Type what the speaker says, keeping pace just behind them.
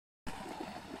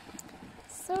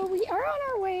So we are on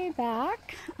our way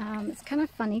back. It's kind of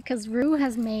funny because Rue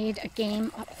has made a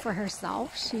game up for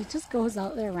herself. She just goes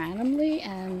out there randomly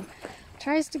and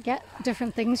tries to get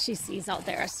different things she sees out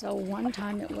there. So one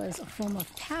time it was a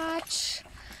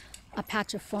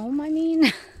patch of foam, I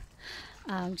mean.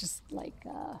 Just like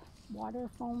water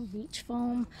foam, beach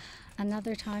foam.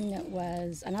 Another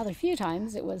few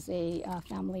times it was a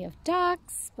family of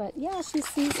ducks. But yeah, she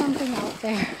sees something out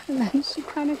there and then she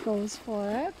kind of goes for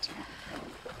it.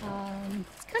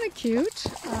 It's kind of cute.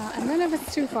 And then if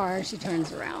it's too far, she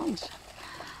turns around.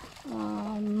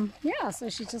 Yeah, so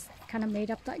she just kind of made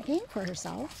up that game for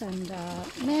herself. And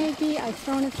Maggie, I've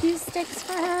thrown a few sticks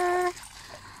for her.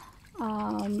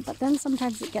 But then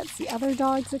sometimes it gets the other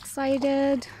dogs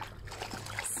excited.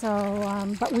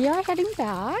 So, but we are heading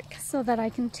back so that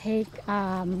I can take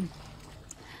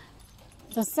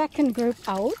the second group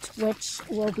out, which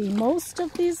will be most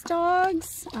of these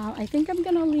dogs. I think I'm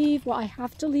gonna leave, well, I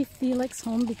have to leave Felix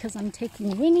home because I'm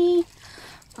taking Winnie.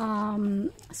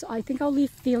 So I think I'll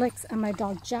leave Felix and my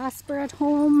dog Jasper at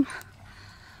home,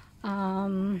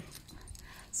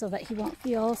 so that he won't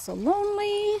feel so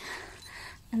lonely.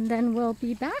 And then we'll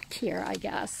be back here, I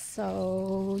guess.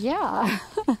 So yeah,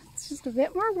 it's just a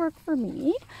bit more work for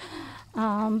me.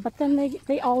 But then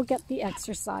they all get the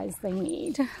exercise they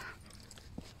need.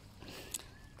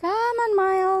 Come on,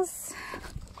 Miles.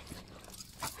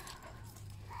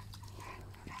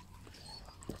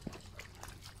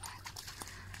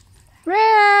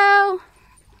 Rue!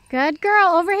 Good girl.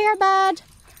 Over here, bud.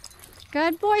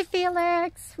 Good boy,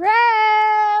 Felix. Rue!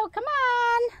 Come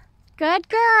on. Good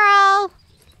girl.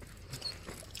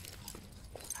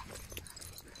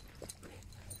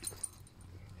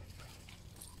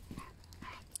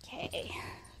 Okay.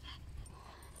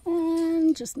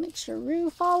 And just make sure Rue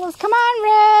follows. Come on,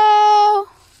 Rue!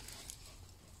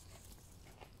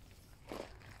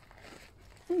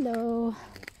 Hello.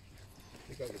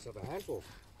 You got yourself a handful.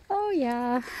 Oh,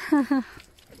 yeah.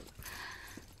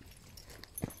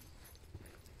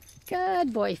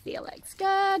 Good boy, Felix.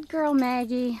 Good girl,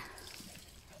 Maggie.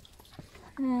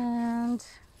 And,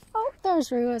 oh,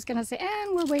 there's Rue. I was going to say,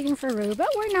 and we're waiting for Rue, but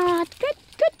we're not.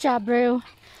 Good job, Rue.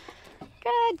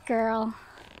 Good girl.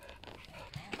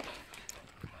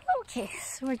 Okay,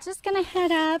 so we're just gonna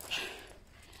head up,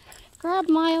 grab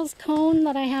Miles' cone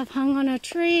that I have hung on a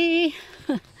tree,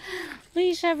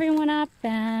 leash everyone up,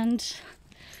 and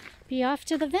be off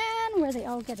to the van where they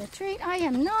all get a treat. I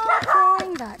am not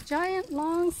throwing that giant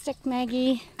long stick,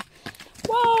 Maggie.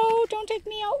 Whoa, don't take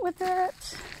me out with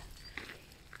it.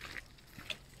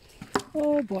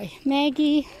 Oh boy,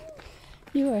 Maggie,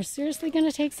 you are seriously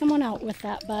gonna take someone out with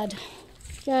that, bud.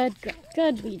 Good girl,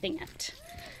 good leaving it.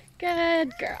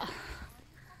 Good girl.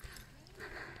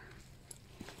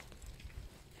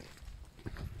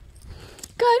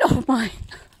 Good, oh my.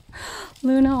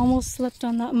 Luna almost slipped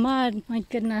on that mud, my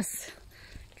goodness.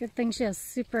 Good thing she has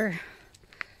super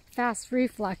fast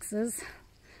reflexes.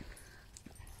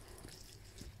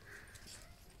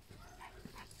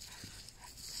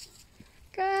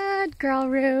 Good girl,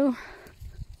 Rue.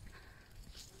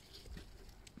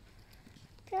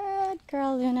 Good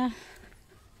girl, Luna.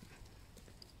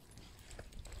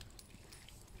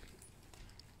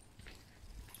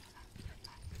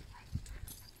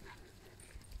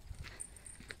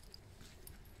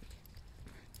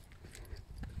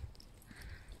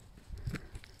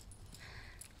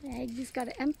 Maggie's got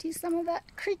to empty some of that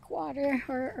creek water,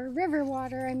 or river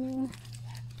water, I mean.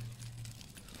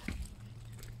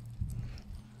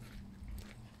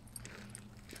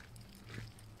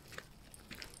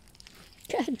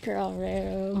 Good girl,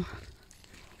 Rue.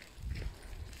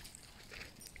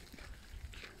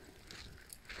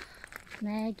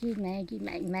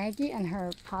 Maggie and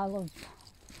her pile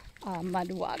of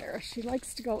mud water. She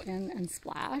likes to go in and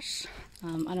splash. I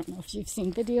don't know if you've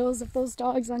seen videos of those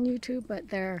dogs on YouTube, but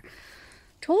they're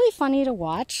totally funny to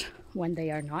watch when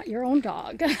they are not your own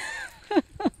dog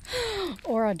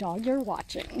or a dog you're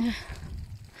watching.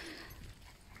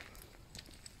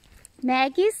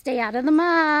 Maggie, stay out of the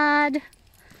mud.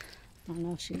 I don't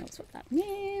know if she knows what that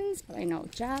means, but I know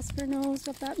Jasper knows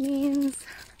what that means.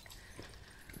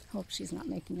 Hope she's not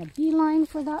making a beeline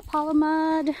for that pile of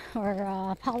mud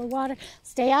or pile of water.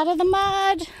 Stay out of the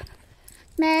mud,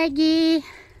 Maggie.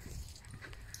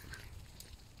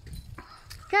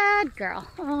 Good girl.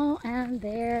 Oh, and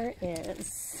there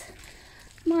is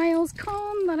Miles'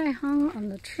 cone that I hung on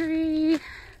the tree so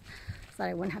that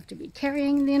I wouldn't have to be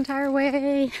carrying the entire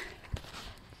way.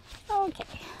 Okay.